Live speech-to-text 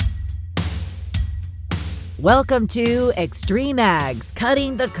Welcome to Extreme Ag's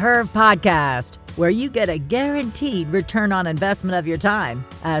Cutting the Curve podcast, where you get a guaranteed return on investment of your time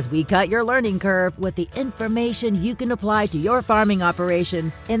as we cut your learning curve with the information you can apply to your farming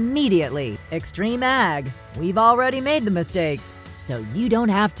operation immediately. Extreme Ag, we've already made the mistakes, so you don't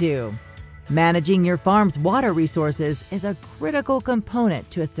have to. Managing your farm's water resources is a critical component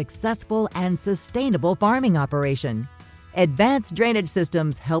to a successful and sustainable farming operation. Advanced Drainage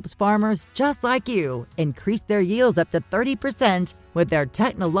Systems helps farmers just like you increase their yields up to 30% with their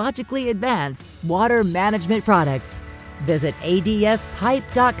technologically advanced water management products. Visit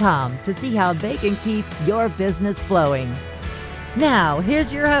adspipe.com to see how they can keep your business flowing. Now,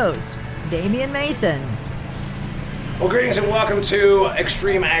 here's your host, Damian Mason. Well, greetings and welcome to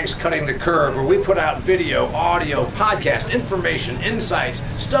Extreme Ag's Cutting the Curve, where we put out video, audio, podcast, information, insights,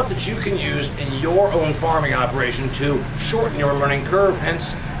 stuff that you can use in your own farming operation to shorten your learning curve,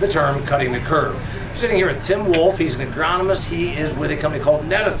 hence the term cutting the curve. I'm sitting here with Tim Wolf. He's an agronomist. He is with a company called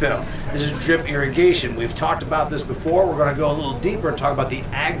Netafim. This is drip irrigation. We've talked about this before. We're going to go a little deeper and talk about the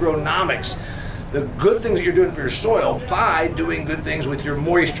agronomics, the good things that you're doing for your soil by doing good things with your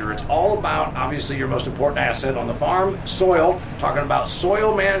moisture. It's all about, obviously, your most important asset on the farm, soil. Talking about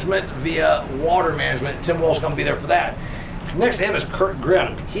soil management via water management. Tim Wolf's going to be there for that. Next to him is Kurt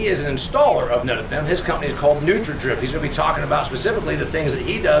Grimm. He is an installer of Netafim. His company is called NutraDrip. He's going to be talking about specifically the things that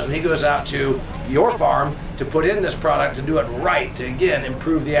he does when he goes out to your farm to put in this product, to do it right, to, again,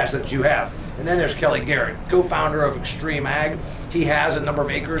 improve the assets you have. And then there's Garrett, co-founder of Extreme Ag. He has a number of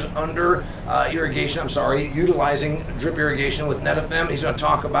acres under utilizing drip irrigation with Netafim. He's going to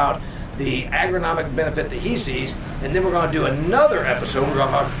talk about the agronomic benefit that he sees, and then we're going to do another episode. We're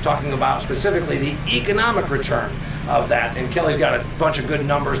going to be talking about specifically the economic return of that, and Kelly's got a bunch of good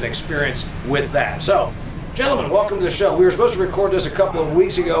numbers and experience with that. So, gentlemen, welcome to the show. We were supposed to record this a couple of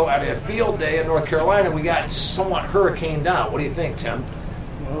weeks ago at a field day in North Carolina. We got somewhat hurricaned out. What do you think, Tim?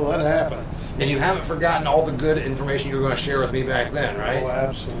 Well, that happens. And you haven't forgotten all the good information you were going to share with me back then, right? Oh,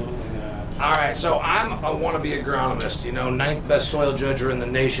 absolutely not. All right, so I'm a wannabe agronomist, 9th best soil judger in the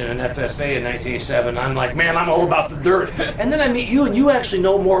nation in FFA in 1987. I'm like, man, I'm all about the dirt. And then I meet you, and you actually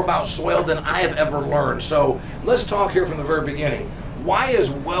know more about soil than I have ever learned. So let's talk here from the very beginning. Why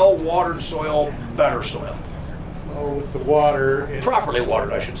is well-watered soil better soil? Well, with the water... Properly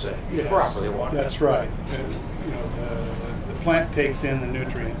watered, I should say. Yes, properly watered. That's right. And, the plant takes in the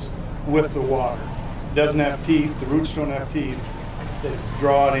nutrients with the water. It doesn't have teeth. The roots don't have teeth. They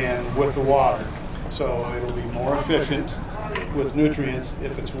draw it in with the water. So it'll be more efficient with nutrients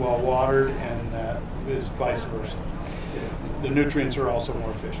if it's well watered, and is vice versa. The nutrients are also more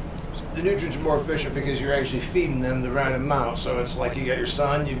efficient. The nutrients are more efficient because you're actually feeding them the right amount. So it's like you got your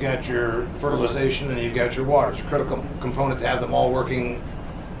sun, you've got your fertilization, and you've got your water. It's a critical component to have them all working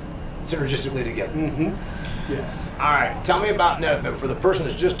synergistically together. Mm-hmm. Yes. All right. Tell me about Netafim. For the person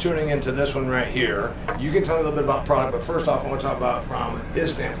that's just tuning into this one right here, you can tell me a little bit about product, but first off, I want to talk about from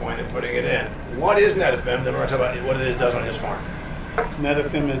his standpoint and putting it in. What is Netafim? Then we're going to talk about what it does on his farm.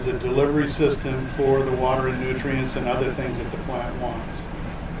 Netafim is a delivery system for the water and nutrients and other things that the plant wants.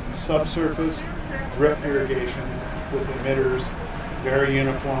 Subsurface drip irrigation with emitters, very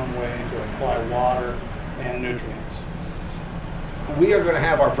uniform way to apply water and nutrients. We are going to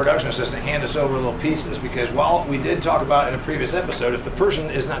have our production assistant hand us over a little piece of this, because while we did talk about it in a previous episode, if the person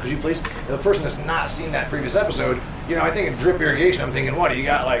is not, could you please, if the person has not seen that previous episode, I think of drip irrigation, I'm thinking, what, you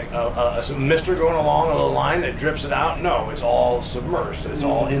got like a mister going along a little line that drips it out? No, it's all submerged. It's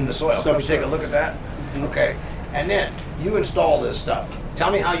all in the soil. Can we take a look at that? Mm-hmm. Okay. And then you install this stuff.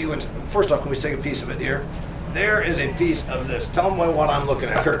 Tell me how you, first off, can we take a piece of it here? There is a piece of this. Tell them what I'm looking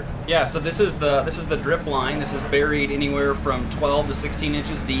at, Kurt. Yeah, so this is the drip line. This is buried anywhere from 12 to 16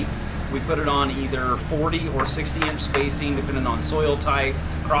 inches deep. We put it on either 40 or 60 inch spacing, depending on soil type,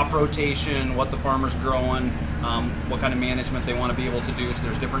 crop rotation, what the farmer's growing, what kind of management they want to be able to do. So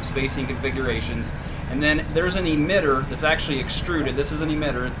there's different spacing configurations. And then there's an emitter that's actually extruded. This is an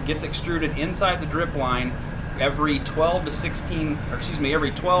emitter. It gets extruded inside the drip line. Every 12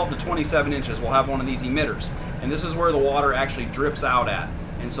 to 27 inches, we'll have one of these emitters, and this is where the water actually drips out at.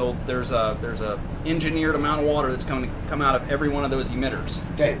 And so there's a engineered amount of water that's going to come out of every one of those emitters.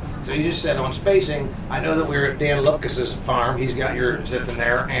 Okay, so you just said on spacing, I know that we were at Dan Lupkus's farm. He's got your system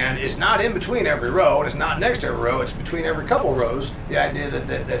there, and it's not in between every row, and it's not next to every row, it's between every couple rows. The idea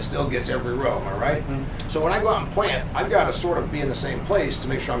that still gets every row, am I right? Mm-hmm. So when I go out and plant, I've got to sort of be in the same place to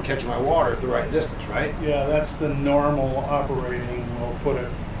make sure I'm catching my water at the right distance, right? Yeah, that's the normal operating. We'll put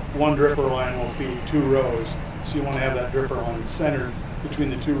one dripper line will feed 2 rows, so you want to have that dripper line centered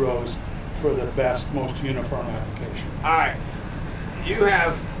between the 2 rows for the best, most uniform application. All right. You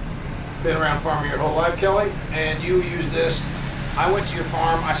have been around farming your whole life, Kelly, and you use this. I went to your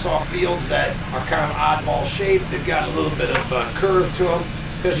farm. I saw fields that are kind of oddball shaped. They've got a little bit of curve to them.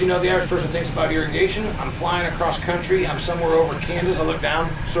 Because, you know, the average person thinks about irrigation. I'm flying across country. I'm somewhere over Kansas. I look down,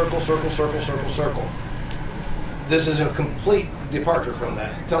 circle, circle, circle, circle, circle. This is a complete departure from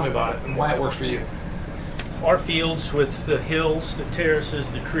that. Tell me about it and why it works for you. Our fields with the hills, the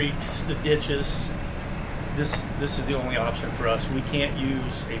terraces, the creeks, the ditches, this is the only option for us. We can't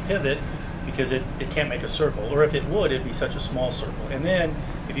use a pivot because it can't make a circle. Or if it would, it'd be such a small circle. And then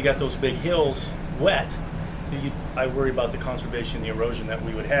if you got those big hills wet, I worry about the conservation, the erosion that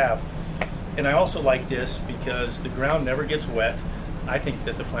we would have. And I also like this because the ground never gets wet. I think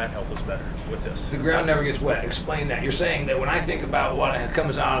that the plant health is better with this. The ground never gets wet. Explain that. You're saying that when I think about what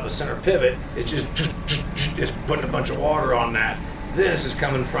comes out of a center pivot, it's just putting a bunch of water on that. This is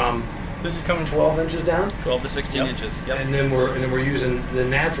coming from 12 inches down? 12 to 16 inches. Yep. And then we're using the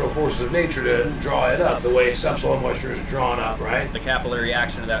natural forces of nature to draw it up, the way subsoil moisture is drawn up, right? The capillary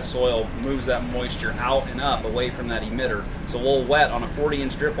action of that soil moves that moisture out and up away from that emitter. So we'll wet on a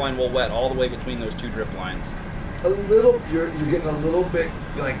 40-inch drip line, we'll wet all the way between those two drip lines. You're getting a little bit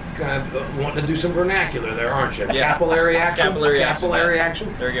like kind of wanting to do some vernacular there, aren't you? Yes. Capillary action. Capillary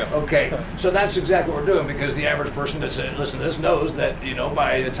action. There you go. Okay, so that's exactly what we're doing because the average person that's listening to this knows that, you know,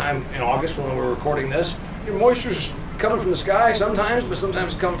 by the time in August when we're recording this, your moisture's coming from the sky sometimes, but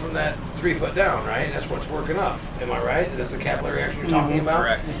sometimes it's coming from that 3 foot down, right? That's what's working up. Am I right? That's the capillary action you're talking about.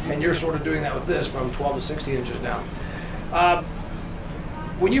 Correct. And you're sort of doing that with this from 12 to 16 inches down.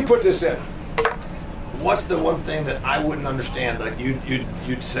 When you put this in, what's the one thing that I wouldn't understand? Like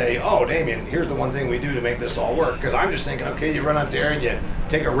you'd say, oh, Damien, here's the one thing we do to make this all work. Because I'm just thinking, okay, you run out there and you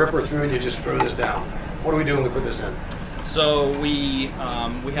take a ripper through and you just throw this down. What do we do when we put this in? So we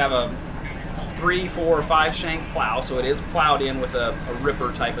have a 3, 4, 5 shank plow. So it is plowed in with a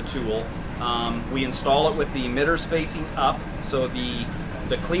ripper type of tool. We install it with the emitters facing up. So the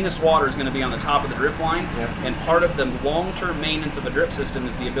cleanest water is going to be on the top of the drip line, and part of the long-term maintenance of a drip system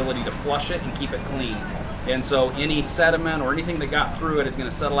is the ability to flush it and keep it clean. And so any sediment or anything that got through it is going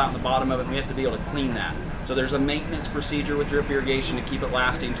to settle out in the bottom of it, and we have to be able to clean that. So there's a maintenance procedure with drip irrigation to keep it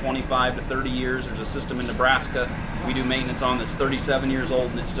lasting 25 to 30 years. There's a system in Nebraska we do maintenance on that's 37 years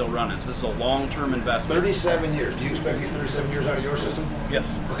old and it's still running. So this is a long-term investment. 37 years. Do you expect to get 37 years out of your system?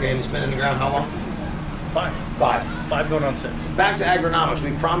 Yes. Okay, and it's been in the ground how long? 5. 5 going on 6. Back to agronomics.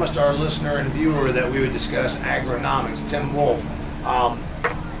 We promised our listener and viewer that we would discuss agronomics. Tim Wolf.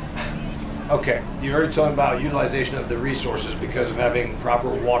 Okay, you already told me about utilization of the resources because of having proper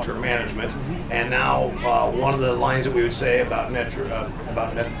water management. And now one of the lines that we would say about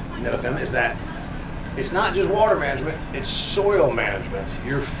Netafim is that it's not just water management, it's soil management.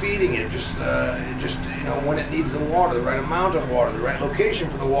 You're feeding it just you know, when it needs the water, the right amount of water, the right location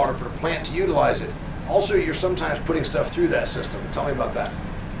for the water for the plant to utilize it. Also, you're sometimes putting stuff through that system. Tell me about that.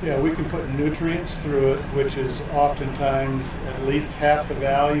 Yeah, we can put nutrients through it, which is oftentimes at least half the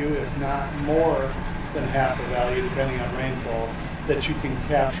value, if not more than half the value, depending on rainfall, that you can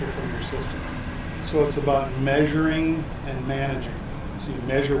capture from your system. So it's about measuring and managing. So you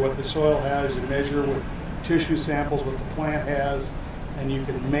measure what the soil has, you measure with tissue samples what the plant has, and you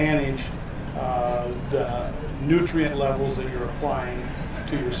can manage the nutrient levels that you're applying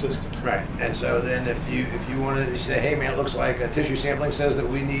to your system. Right, and so then if you want to say, hey man, it looks like a tissue sampling says that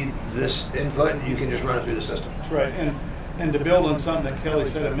we need this input, you can just run it through the system. That's right, and to build on something that Kelly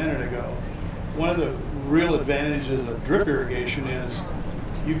said a minute ago, one of the real advantages of drip irrigation is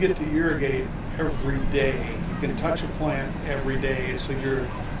you get to irrigate every day. You can touch a plant every day, so you're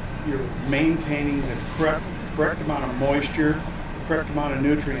maintaining the correct amount of moisture, the correct amount of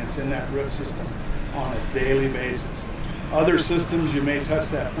nutrients in that root system on a daily basis. Other systems, you may touch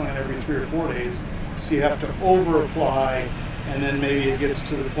that plant every 3 or 4 days, so you have to over-apply, and then maybe it gets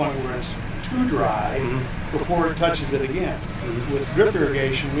to the point where it's too dry before it touches it again. With drip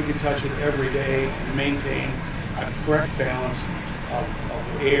irrigation, we can touch it every day and maintain a correct balance of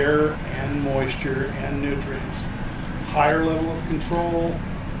air and moisture and nutrients. Higher level of control,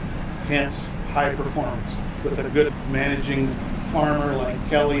 hence high performance. With a good managing farmer like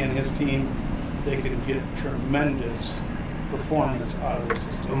Kelly and his team, they can get tremendous performance out of the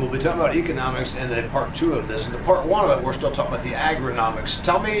system. And we'll be talking about economics in the part 2 of this. In the part 1 of it, we're still talking about the agronomics.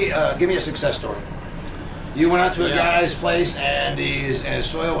 Tell me, give me a success story. You went out to a guy's place and his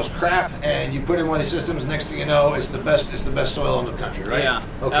soil was crap, and you put in one of these systems. Next thing you know, it's the best soil in the country, right? Yeah.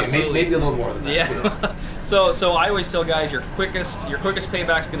 Okay, Absolutely. maybe a little more than that. Yeah. So I always tell guys your quickest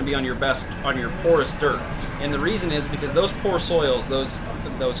payback is going to be on your poorest dirt, and the reason is because those poor soils, those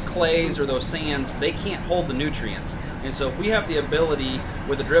clays or those sands, they can't hold the nutrients. And so if we have the ability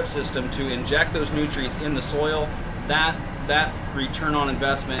with a drip system to inject those nutrients in the soil, that return on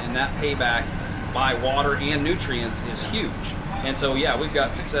investment and that payback by water and nutrients is huge. And so we've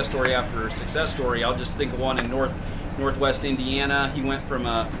got success story after success story. I'll just think of one in northwest Indiana. He went from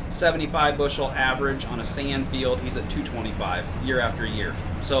a 75 bushel average on a sand field. He's at 225 year after year.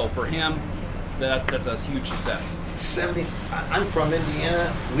 So for him, that's a huge success. 70. I'm from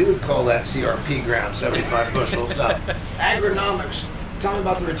Indiana. We would call that CRP ground, 75 bushel stuff. Agronomics. Tell me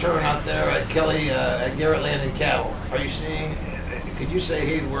about the return out there at Kelly, at Garrett Land and Cattle. Are you seeing? Could you say,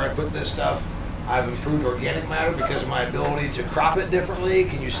 hey, where I put this stuff, I've improved organic matter because of my ability to crop it differently?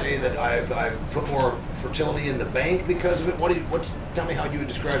 Can you say that I've put more fertility in the bank because of it? Tell me how you would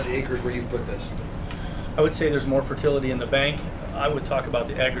describe the acres where you've put this. I would say there's more fertility in the bank. I would talk about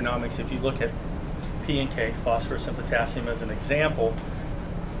the agronomics. If you look at P and K, phosphorus and potassium as an example,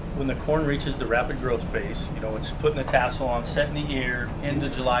 when the corn reaches the rapid growth phase, it's putting the tassel on, setting the ear, into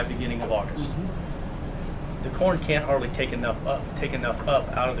July, beginning of August. The corn can't hardly take enough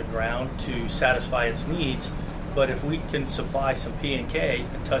up out of the ground to satisfy its needs, but if we can supply some P and K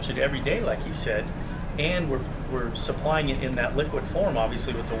and touch it every day, like you said, and we're supplying it in that liquid form,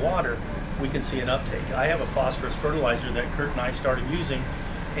 obviously with the water, we can see an uptake. I have a phosphorus fertilizer that Kurt and I started using,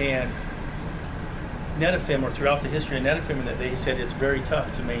 and Netafim, or throughout the history of Netafim, that they said it's very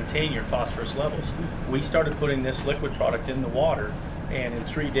tough to maintain your phosphorus levels. We started putting this liquid product in the water, and in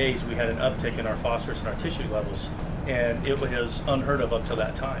 3 days we had an uptick in our phosphorus and our tissue levels, and it was unheard of up to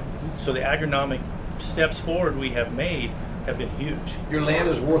that time. So the agronomic steps forward we have made have been huge. Your land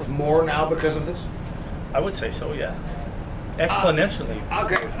is worth more now because of this? I would say so, yeah. Exponentially.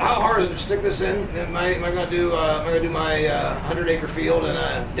 Okay. How hard is it to stick this in? Am I going to do my 100-acre field in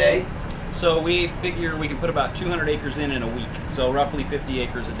a day? So we figure we can put about 200 acres in a week. So roughly 50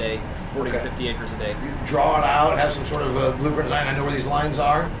 acres a day, 40 to 50 acres a day. You draw it out, have some sort of a blueprint design. I know where these lines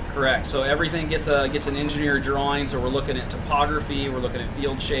are. Correct. So everything gets an engineered drawing. So we're looking at topography, we're looking at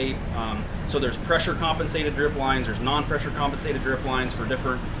field shape. So there's pressure compensated drip lines, there's non-pressure compensated drip lines for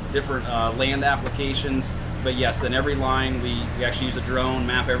different land applications. But yes, then every line we actually use a drone,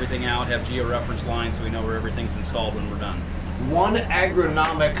 map everything out, have geo-reference lines so we know where everything's installed when we're done. One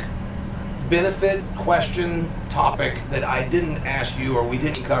agronomic benefit, question, topic that I didn't ask you or we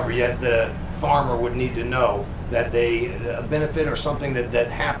didn't cover yet that a farmer would need to know, that a benefit or something that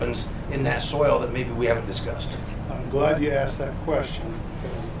happens in that soil that maybe we haven't discussed? I'm glad you asked that question,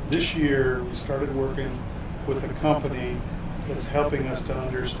 because this year we started working with a company that's helping us to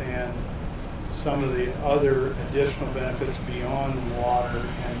understand some of the other additional benefits beyond water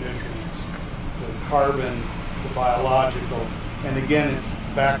and nutrients, the carbon, the biological. And again, it's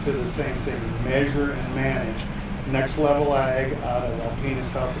back to the same thing, measure and manage. Next Level Ag out of Alpena,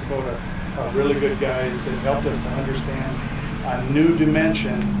 South Dakota, are really good guys that helped us to understand a new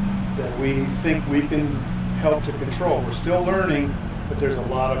dimension that we think we can help to control. We're still learning, but there's a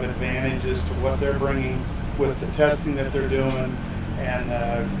lot of advantages to what they're bringing with the testing that they're doing, and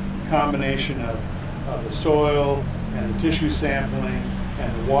a combination of the soil and the tissue sampling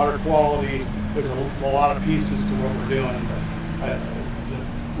and the water quality. There's a lot of pieces to what we're doing.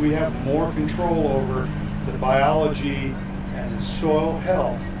 We have more control over the biology and the soil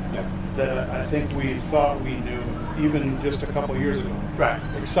health that I think we thought we knew even just a couple years ago. Right.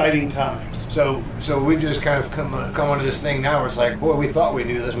 Exciting times. So we've just kind of come onto this thing now where it's like, boy, we thought we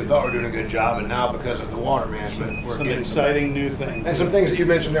knew this, we thought we were doing a good job, and now because of the water management, we're some getting exciting new things. And some things that you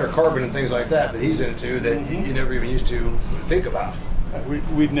mentioned there, carbon and things like that he's into that you never even used to think about.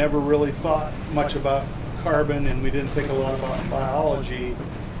 We'd never really thought much about carbon, and we didn't think a lot about biology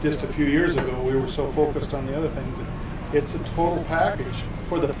just a few years ago. We were so focused on the other things. It's a total package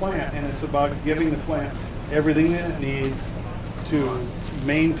for the plant, and it's about giving the plant everything that it needs to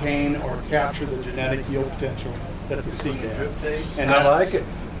maintain or capture the genetic yield potential that the seed has. And I like it.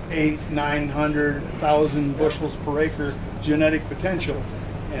 800,000-900,000 bushels per acre genetic potential,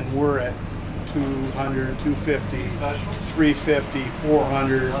 and we're at 200, 250, 350,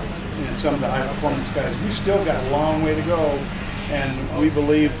 400, and some of the high performance guys. We still got a long way to go, and we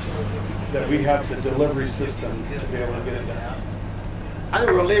believe that we have the delivery system to be able to get it done. I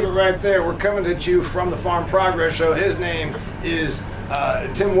think we'll leave it right there. We're coming at you from the Farm Progress Show. His name is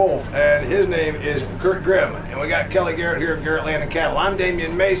Tim Wolf, and his name is Kurt Grimm. And we got Kelly Garrett here at Garrett Land and Cattle. I'm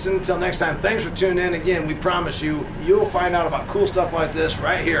Damian Mason. Until next time, thanks for tuning in. Again, we promise you'll find out about cool stuff like this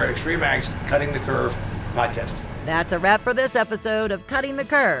right here at Extreme Ag's Cutting the Curve podcast. That's a wrap for this episode of Cutting the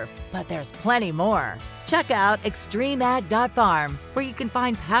Curve, but there's plenty more. Check out extremeag.farm, where you can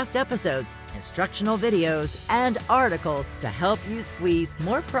find past episodes, instructional videos, and articles to help you squeeze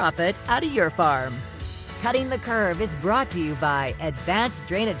more profit out of your farm. Cutting the Curve is brought to you by Advanced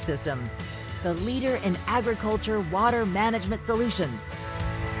Drainage Systems, the leader in agriculture water management solutions.